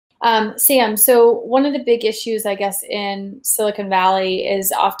Sam, so one of the big issues, I guess, in Silicon Valley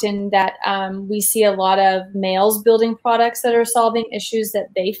is often that we see a lot of males building products that are solving issues that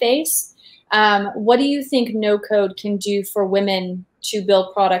they face. What do you think no code can do for women to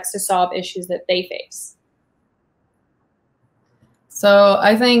build products to solve issues that they face? So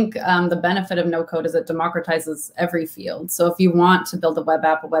I think the benefit of no code is it democratizes every field. So if you want to build a web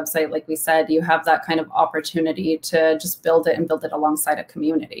app, a website, like we said, you have that kind of opportunity to just build it and build it alongside a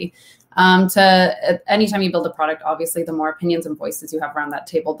community. Anytime you build a product, obviously, the more opinions and voices you have around that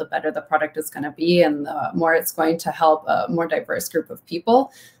table, the better the product is going to be, and the more it's going to help a more diverse group of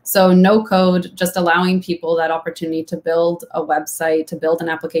people. So no code, just allowing people that opportunity to build a website, to build an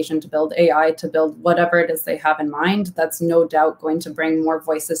application, to build AI, to build whatever it is they have in mind, that's no doubt going to bring more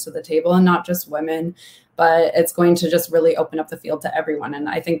voices to the table, and not just women, but it's going to just really open up the field to everyone. And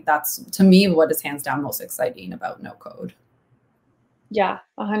I think that's, to me, what is hands down most exciting about no code. Yeah,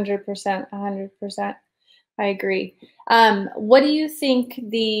 100%, 100%. I agree. What do you think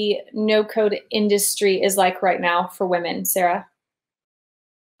the no-code industry is like right now for women, Sara?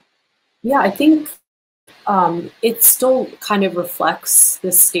 Yeah, I think it still kind of reflects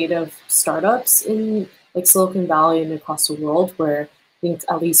the state of startups in like Silicon Valley and across the world, where I think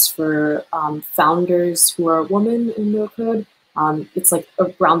at least for founders who are women in no code, it's like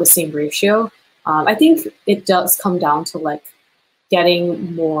around the same ratio. I think it does come down to like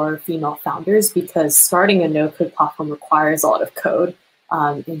getting more female founders, because starting a no-code platform requires a lot of code.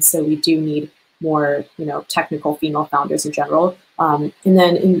 And so we do need more, technical female founders in general. And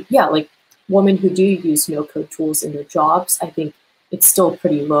then, like women who do use no-code tools in their jobs, I think it's still a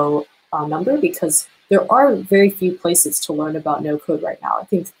pretty low number, because there are very few places to learn about no-code right now. I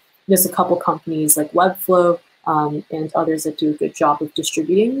think there's a couple companies like Webflow and others that do a good job of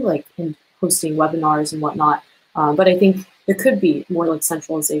distributing, like and hosting webinars and whatnot. But I think there could be more like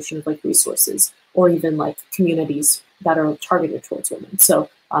centralization of like resources, or even like communities that are targeted towards women. So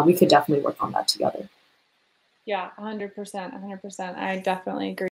we could definitely work on that together. Yeah, 100%, 100%. I definitely agree.